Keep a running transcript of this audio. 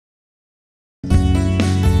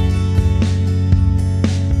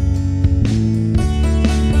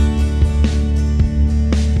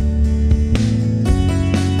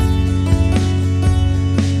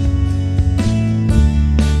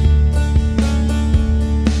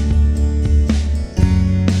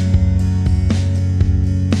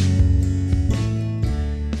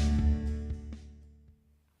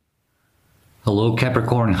Hello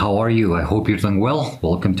Capricorn, how are you? I hope you're doing well.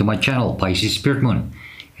 Welcome to my channel, Pisces Spirit Moon.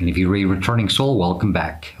 And if you're a returning soul, welcome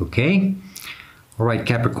back, okay? Alright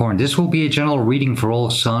Capricorn, this will be a general reading for all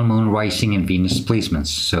Sun, Moon, Rising, and Venus placements.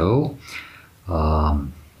 So,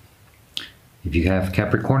 if you have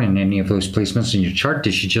Capricorn in any of those placements in your chart,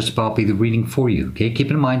 this should just about be the reading for you, okay?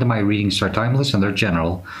 Keep in mind that my readings are timeless and they're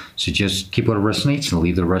general, so just keep what resonates and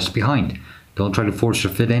leave the rest behind. Don't try to force or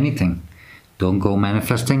fit anything. Don't go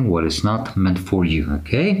manifesting what is not meant for you,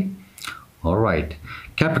 okay? All right.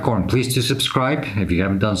 Capricorn, please do subscribe. If you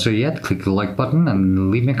haven't done so yet, click the like button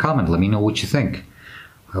and leave me a comment. Let me know what you think.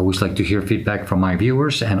 I always like to hear feedback from my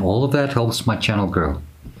viewers, and all of that helps my channel grow.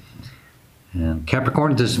 And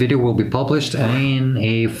Capricorn, this video will be published in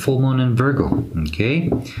a full moon in Virgo,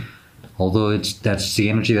 okay? Although that's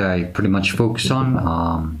the energy that I pretty much focus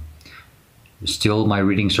on. Still, my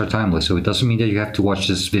readings are timeless, so it doesn't mean that you have to watch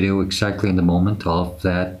this video exactly in the moment of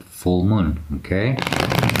that full moon, okay?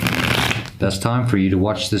 Best time for you to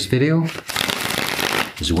watch this video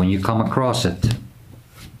is when you come across it.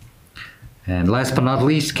 And last but not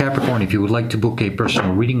least, Capricorn, if you would like to book a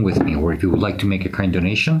personal reading with me, or if you would like to make a kind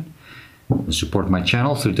donation and support my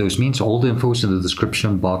channel through those means, all the info is in the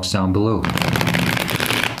description box down below.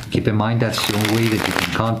 Keep in mind that's the only way that you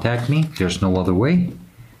can contact me. There's no other way.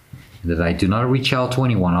 That I do not reach out to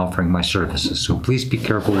anyone offering my services, so please be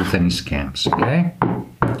careful with any scams, okay?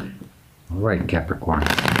 All right, Capricorn.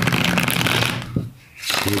 Let's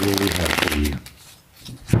see what we have for you.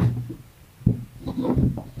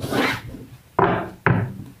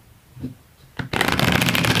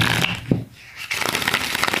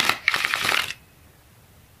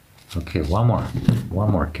 Okay, one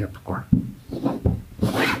more, Capricorn.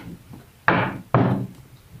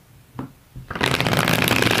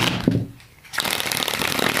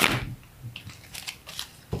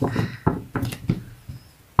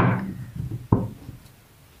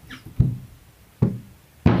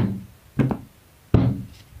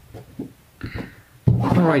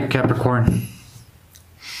 All right, Capricorn.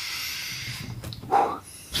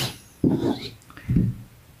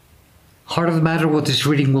 Heart of the matter, what this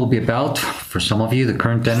reading will be about, for some of you, the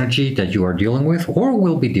current energy that you are dealing with or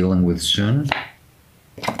will be dealing with soon.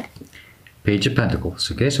 Page of Pentacles,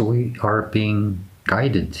 okay? So we are being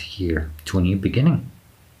guided here to a new beginning.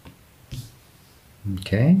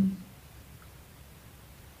 Okay?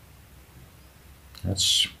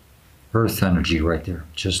 That's Earth energy right there,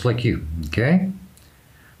 just like you, okay?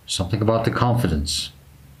 Something about the confidence.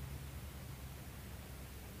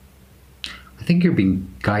 I think you're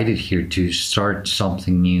being guided here to start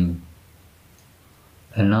something new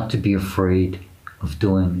and not to be afraid of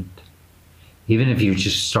doing it. Even if you're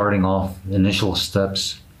just starting off initial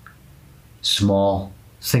steps, small,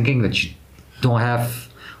 thinking that you don't have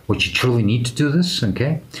what you truly need to do this,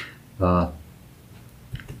 okay? I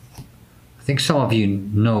think some of you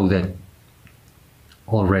know that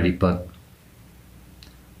already, but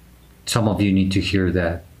some of you need to hear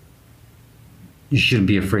that you shouldn't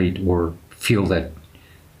be afraid or feel that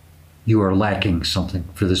you are lacking something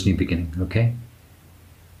for this new beginning, okay?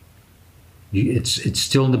 It's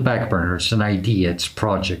still in the back burner. It's an idea, it's a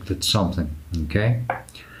project, it's something, okay?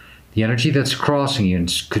 The energy that's crossing you,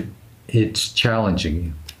 it's challenging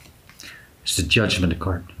you. It's the Judgment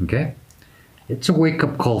card, okay? It's a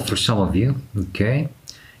wake-up call for some of you, okay?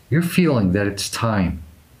 You're feeling that it's time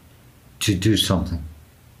to do something,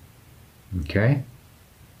 okay?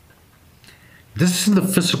 This is in the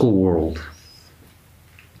physical world.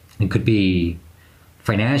 It could be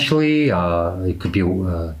financially, it could be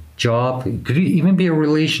a job, it could even be a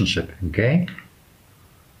relationship, okay?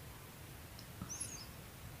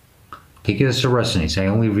 Take it as it resonates. I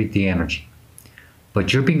only read the energy.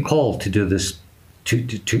 But you're being called to do this, to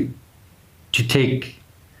take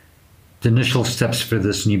the initial steps for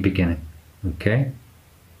this new beginning, okay?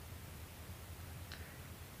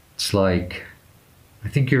 It's like, I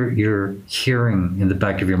think you're hearing in the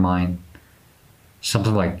back of your mind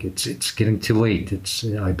something like, it's getting too late.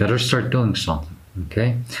 I better start doing something,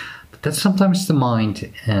 okay? But that's sometimes the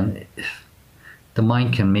mind, and the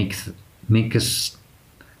mind can make us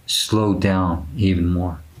slow down even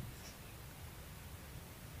more.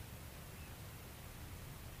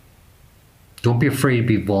 Don't be afraid to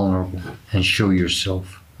be vulnerable and show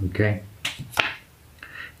yourself, okay?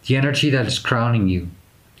 The energy that is crowning you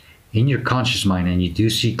in your conscious mind, and you do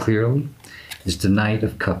see clearly, is the Knight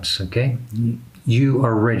of Cups, okay? You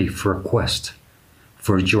are ready for a quest,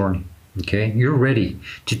 for a journey, okay? You're ready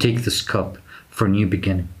to take this cup for a new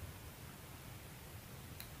beginning.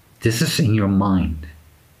 This is in your mind,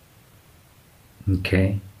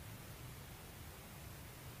 okay?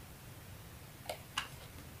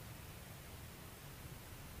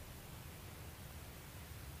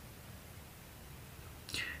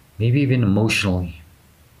 maybe even emotionally.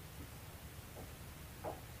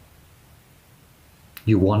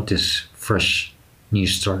 You want this fresh new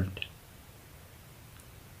start.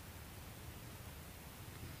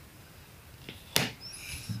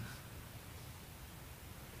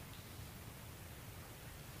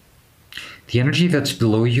 The energy that's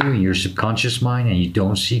below you in your subconscious mind and you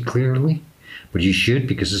don't see clearly, but you should,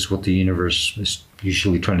 because it's what the universe is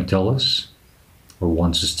usually trying to tell us or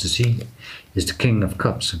wants us to see, is the King of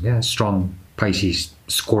Cups. Yeah, strong Pisces,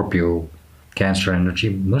 Scorpio, Cancer energy,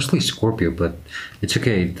 mostly Scorpio, but it's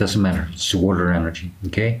okay, it doesn't matter. It's water energy,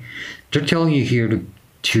 okay? They're telling you here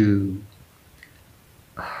to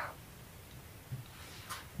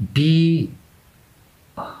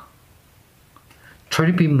try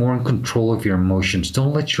to be more in control of your emotions.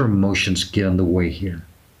 Don't let your emotions get in the way here.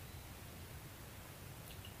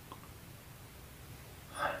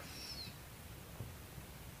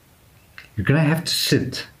 You're going to have to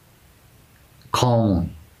sit calmly.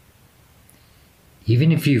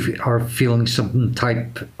 Even if you are feeling some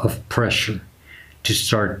type of pressure to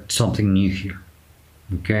start something new here.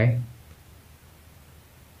 Okay?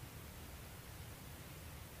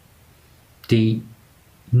 They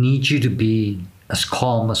need you to be as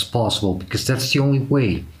calm as possible, because that's the only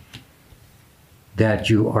way that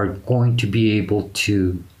you are going to be able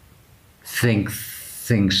to think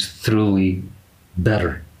things through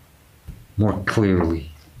better, more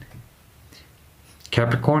clearly.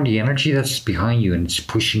 Capricorn, the energy that's behind you and it's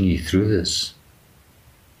pushing you through this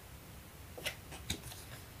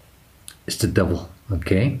is the Devil,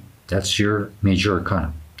 okay? That's your major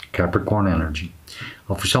arcana, Capricorn energy.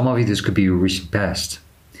 Well, for some of you, this could be your recent past.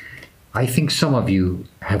 I think some of you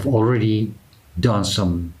have already done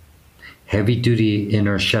some heavy-duty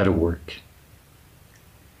inner shadow work.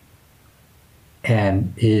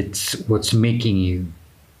 And it's what's making you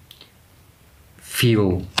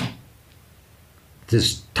feel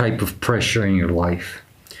this type of pressure in your life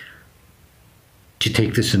to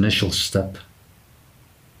take this initial step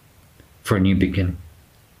for a new beginning.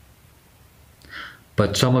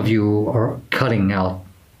 But some of you are cutting out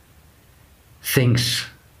things,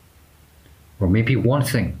 or maybe one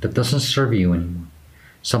thing that doesn't serve you anymore,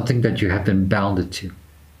 something that you have been bounded to.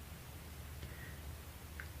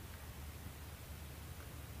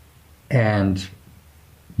 And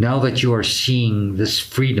now that you are seeing this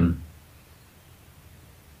freedom,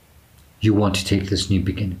 you want to take this new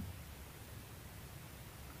beginning.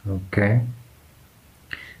 Okay?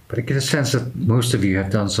 But I get a sense that most of you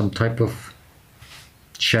have done some type of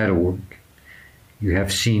shadow work. You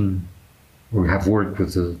have seen or have worked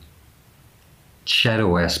with the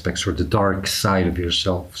shadow aspects or the dark side of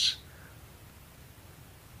yourselves.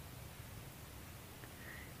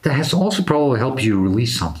 That has also probably helped you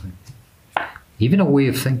release something, even a way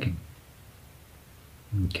of thinking.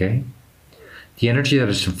 Okay? The energy that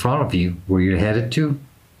is in front of you, where you're headed to,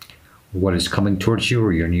 what is coming towards you,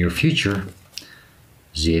 or your near future,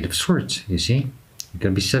 is the Eight of Swords, you see? You're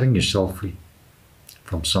going to be setting yourself free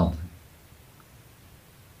from something.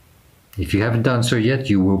 If you haven't done so yet,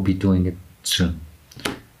 you will be doing it soon.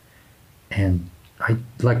 And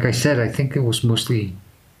like I said, I think it was mostly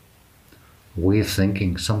a way of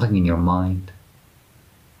thinking, something in your mind.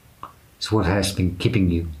 It's what has been keeping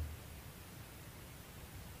you.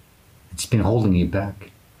 It's been holding you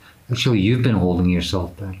back. Actually, you've been holding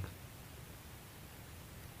yourself back.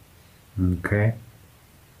 Okay?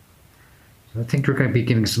 So I think you're going to be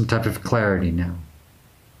getting some type of clarity now.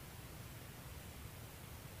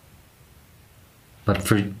 But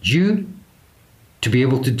for you to be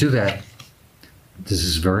able to do that, this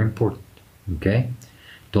is very important. Okay?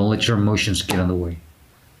 Don't let your emotions get in the way.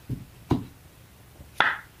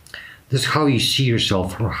 This is how you see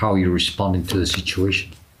yourself, or how you're responding to the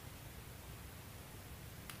situation.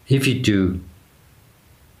 If you do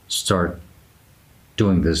start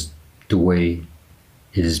doing this the way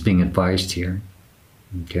it is being advised here,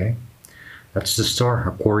 okay, that's the Star,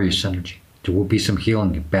 Aquarius energy. There will be some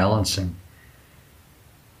healing, balancing,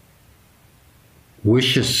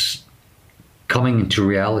 wishes coming into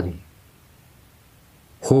reality,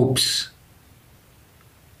 hopes,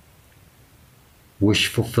 wish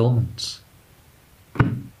fulfillments. I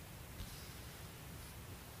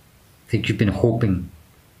think you've been hoping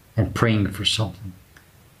and praying for something.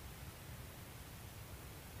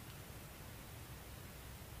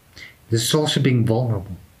 This is also being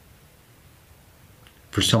vulnerable.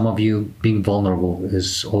 For some of you, being vulnerable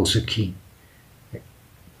is also key.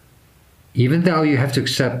 Even though you have to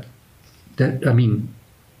accept that,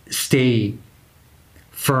 stay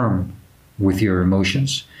firm with your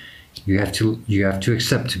emotions, you have to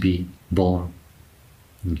accept to be vulnerable.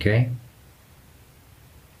 Okay?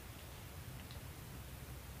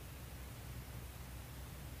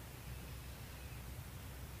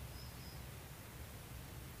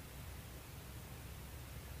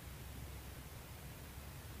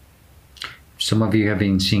 Some of you have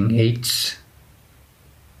been seeing eights.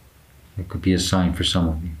 It could be a sign for some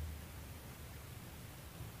of you.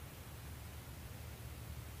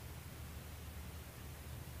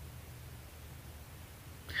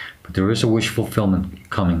 But there is a wish fulfillment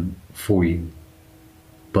coming for you.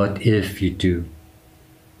 But if you do,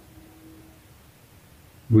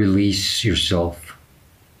 release yourself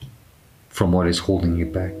from what is holding you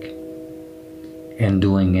back, and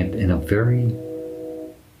doing it in a very,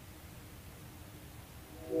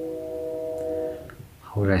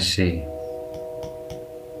 how would I say,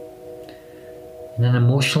 in an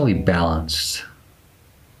emotionally balanced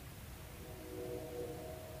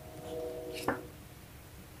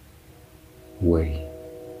way.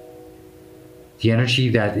 The energy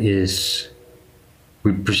that is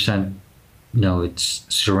represent, no, it's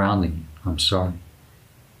surrounding you, I'm sorry,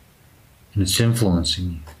 and it's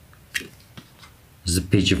influencing you, is the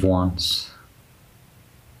Page of Wands.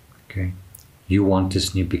 Okay, you want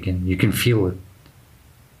this new beginning, you can feel it.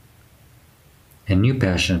 A new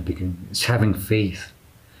passionate beginning. It's having faith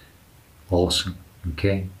also,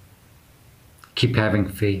 okay? Keep having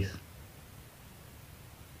faith.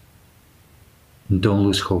 And don't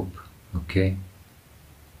lose hope, okay?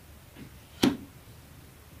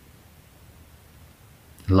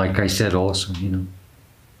 Like I said also, you know,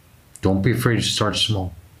 don't be afraid to start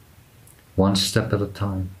small. One step at a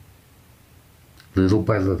time, little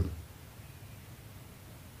by little.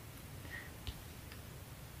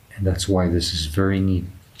 And that's why this is very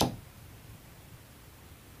needed.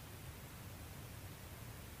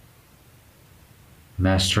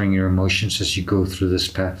 Mastering your emotions as you go through this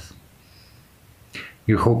path.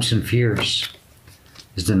 Your hopes and fears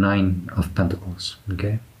is the Nine of Pentacles,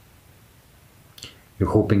 okay?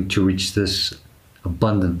 You're hoping to reach this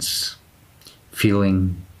abundance,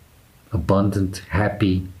 feeling abundant,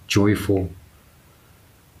 happy, joyful,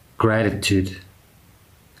 gratitude.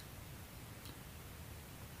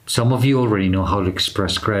 Some of you already know how to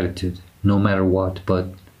express gratitude, no matter what, but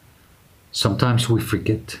sometimes we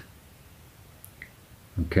forget.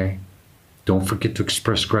 Okay? Don't forget to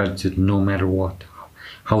express gratitude no matter what.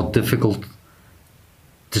 How difficult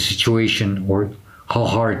the situation or how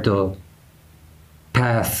hard the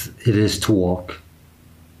path it is to walk.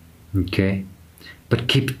 Okay? But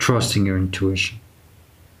keep trusting your intuition.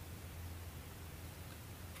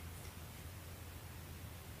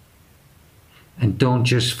 And don't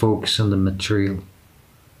just focus on the material.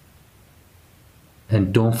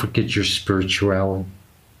 And don't forget your spirituality.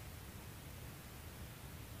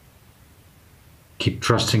 Keep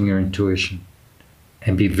trusting your intuition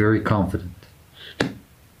and be very confident. But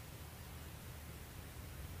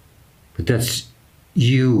that's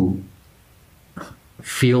you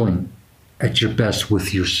feeling at your best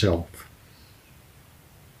with yourself.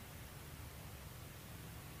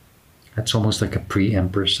 That's almost like a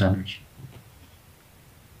pre-Empress energy.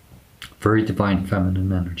 Very divine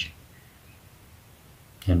feminine energy.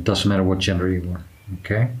 And it doesn't matter what gender you are,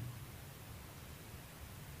 okay?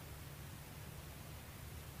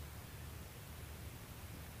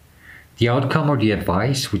 The outcome or the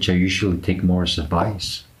advice, which I usually take more as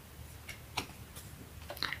advice,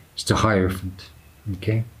 is the Hierophant,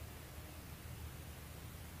 okay?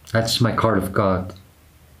 That's my card of God.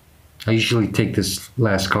 I usually take this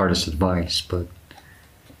last card as advice, but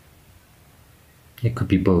it could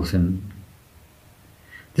be both. And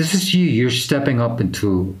this is you. You're stepping up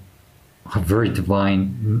into a very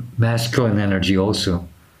divine masculine energy also.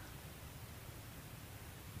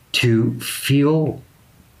 To feel,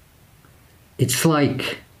 it's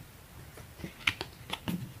like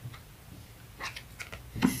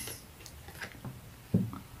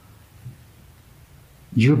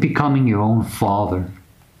you're becoming your own father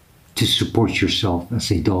to support yourself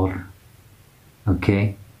as a daughter,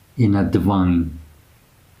 okay? In a divine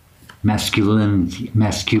masculinity.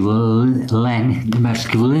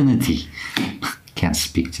 Can't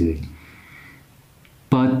speak today.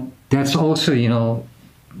 But that's also, you know,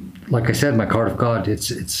 like I said, my card of God,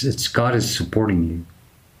 it's God is supporting you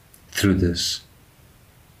through this.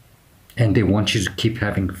 And they want you to keep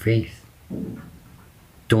having faith.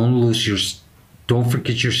 Don't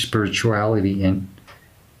forget your spirituality and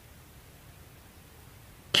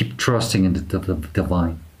keep trusting in the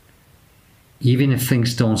divine. Even if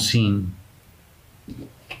things don't seem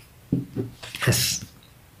as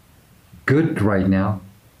good right now,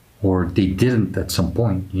 or they didn't at some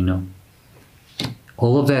point, you know.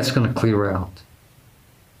 All of that's going to clear out.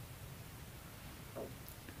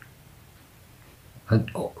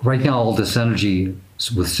 Right now, all this energy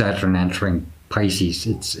with Saturn entering Pisces,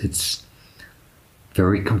 it's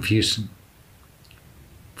very confusing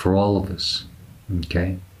for all of us,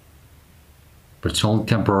 okay? but it's only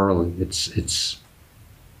temporarily. It's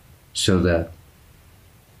so that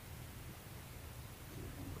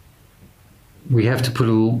we have to put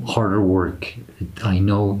a little harder work. I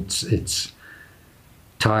know it's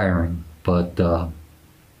tiring, but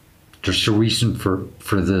there's a reason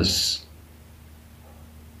for this,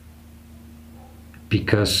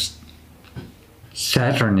 because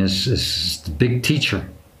Saturn is the big teacher.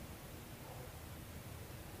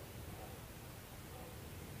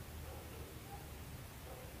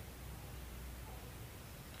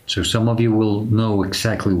 So some of you will know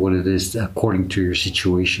exactly what it is according to your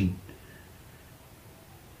situation.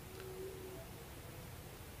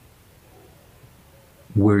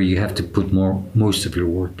 Where you have to put most of your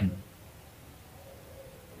work in.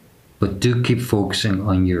 But do keep focusing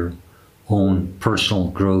on your own personal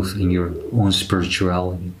growth and your own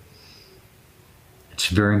spirituality. It's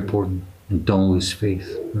very important, and don't lose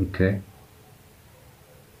faith, okay?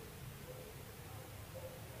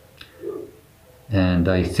 And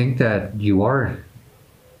I think that you are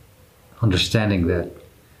understanding that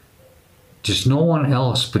there's no one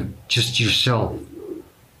else but just yourself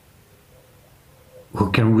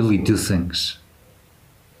who can really do things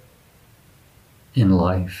in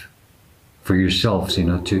life for yourselves, you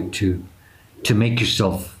know, to make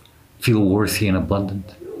yourself feel worthy and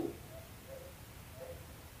abundant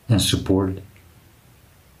and supported.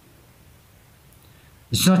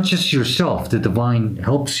 It's not just yourself. The divine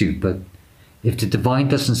helps you, but if the divine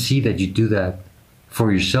doesn't see that you do that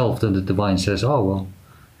for yourself, then the divine says, oh, well.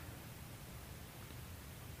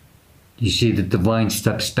 You see, the divine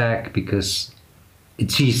steps back because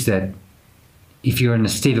it sees that if you're in a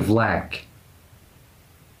state of lack,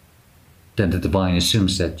 then the divine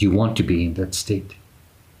assumes that you want to be in that state.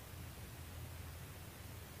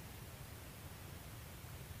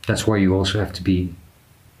 That's why you also have to be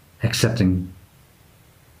accepting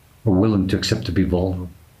or willing to accept to be vulnerable.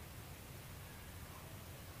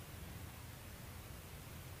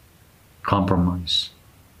 Compromise.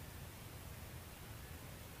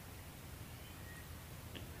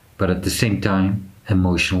 But at the same time,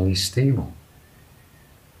 emotionally stable.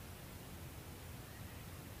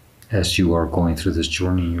 As you are going through this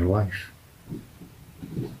journey in your life.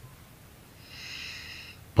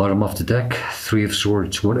 Bottom of the deck, Three of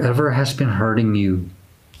Swords. Whatever has been hurting you,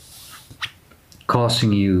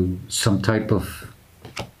 causing you some type of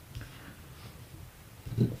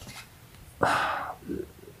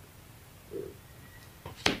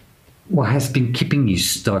what has been keeping you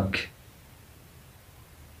stuck,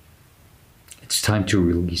 it's time to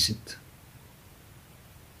release it.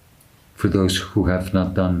 For those who have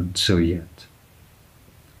not done so yet.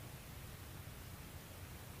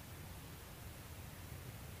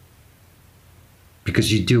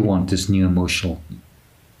 Because you do want this new emotional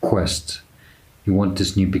quest. You want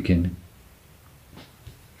this new beginning.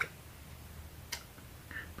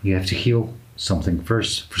 You have to heal something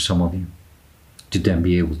first for some of you to then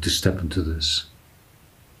be able to step into this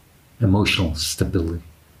emotional stability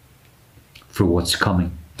for what's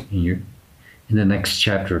coming in the next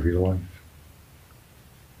chapter of your life.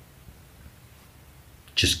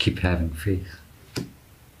 Just keep having faith.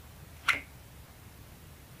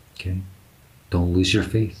 Okay? Don't lose your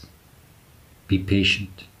faith. Be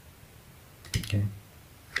patient. Okay?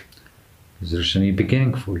 Because there's a new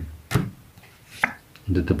beginning for you. And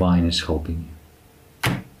the divine is helping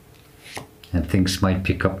you. And things might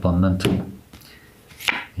pick up momentum.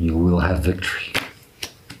 And you will have victory.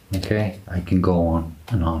 Okay? I can go on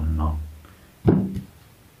and on and on.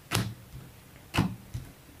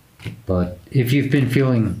 But if you've been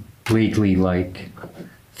feeling lately like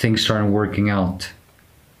things aren't working out,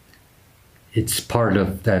 it's part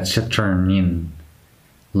of that Saturnian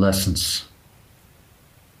lessons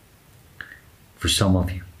for some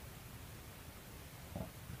of you.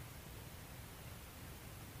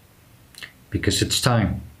 Because it's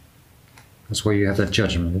time. That's why you have that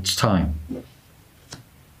judgment. It's time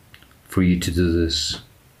for you to do this.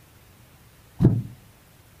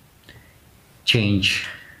 Change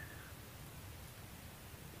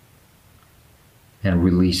and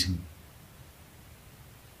releasing.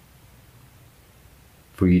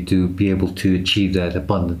 For you to be able to achieve that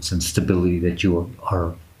abundance and stability that you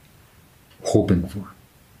are hoping for.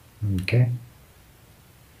 Okay?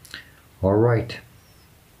 All right.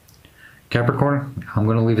 Capricorn, I'm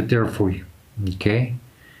going to leave it there for you. Okay?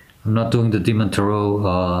 I'm not doing the Demon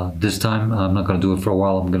Tarot this time. I'm not going to do it for a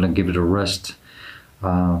while. I'm going to give it a rest.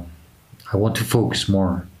 I want to focus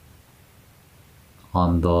more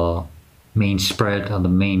on the main spread, on the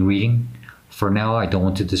main reading. For now, I don't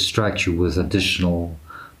want to distract you with additional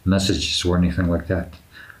messages or anything like that.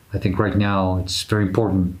 I think right now it's very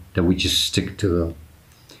important that we just stick to the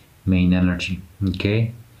main energy,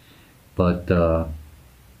 okay? But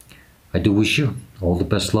I do wish you all the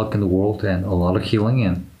best luck in the world and a lot of healing,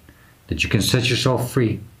 and that you can set yourself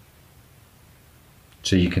free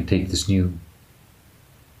so you can take this new,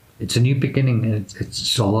 it's a new beginning, and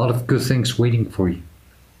it's a lot of good things waiting for you.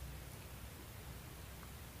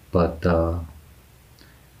 But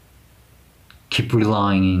keep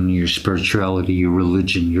relying on your spirituality, your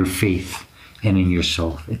religion, your faith, and in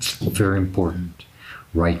yourself. It's very important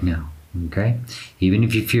right now, okay? Even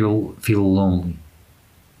if you feel lonely,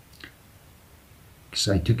 because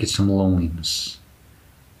I do get some loneliness,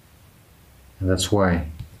 and that's why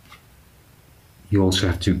you also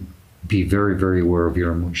have to be very, very aware of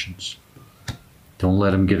your emotions. Don't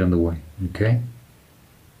let them get in the way, okay?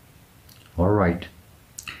 All right.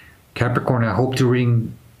 Capricorn, I hope the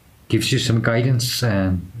reading gives you some guidance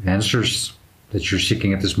and answers that you're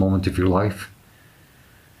seeking at this moment of your life.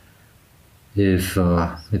 If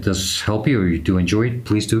it does help you or you do enjoy it,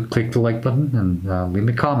 please do click the like button and leave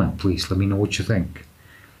me a comment. Please let me know what you think.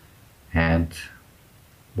 And,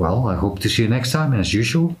 well, I hope to see you next time. And as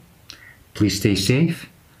usual, please stay safe.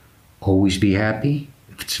 Always be happy.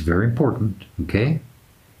 It's very important, okay?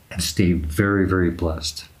 And stay very, very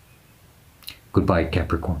blessed. Goodbye,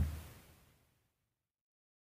 Capricorn.